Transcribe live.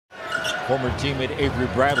Former teammate Avery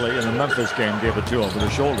Bradley in the Memphis game gave it to him with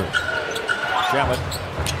his shoulder. Shamet.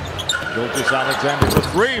 Alexander for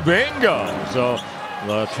three. Bingo! So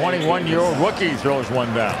the 21-year-old rookie throws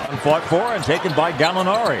one down. Fought for and taken by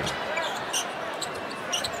Gallinari.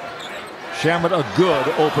 Shamet, a good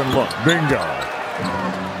open look. Bingo!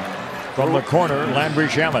 From the corner, Landry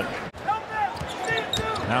Shamet.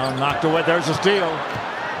 Now knocked away. There's a steal.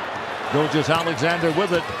 Alexander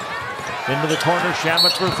with it. Into the corner,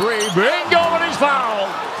 Shamet for three. Bingo, and he's fouled.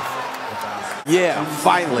 Yeah,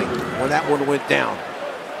 finally, when that one went down.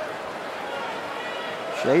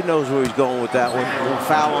 Shea knows where he's going with that one. A little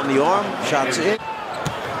foul on the arm. Shots in.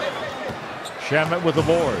 Shamet with the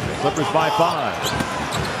board. Clippers by 5.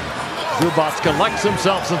 Zubac collects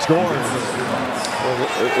himself and scores.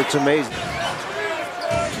 It's amazing.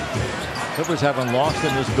 Clippers haven't lost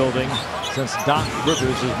in this building since Doc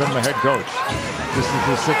Rivers has been the head coach. This is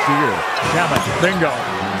his 6th year. Shamet, bingo.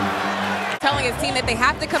 Telling his team that they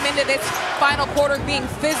have to come into this final quarter being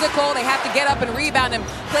physical. They have to get up and rebound and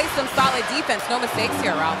play some solid defense. No mistakes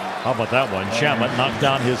here, Ralph. How about that one? Shamet knocked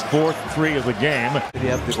down his 4th three of the game. Did he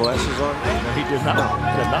have the glasses on? He did not.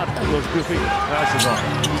 He did not have those goofy glasses on.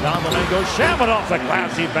 Down the lane goes Shamet off the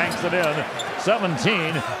glass. He banks it in.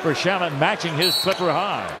 17 for Shamet, matching his Clipper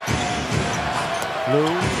high. Lou.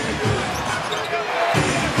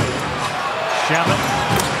 Shamet.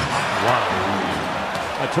 Wow.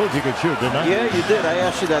 I told you could shoot, didn't I? Yeah, you did. I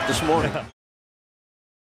asked you that this morning.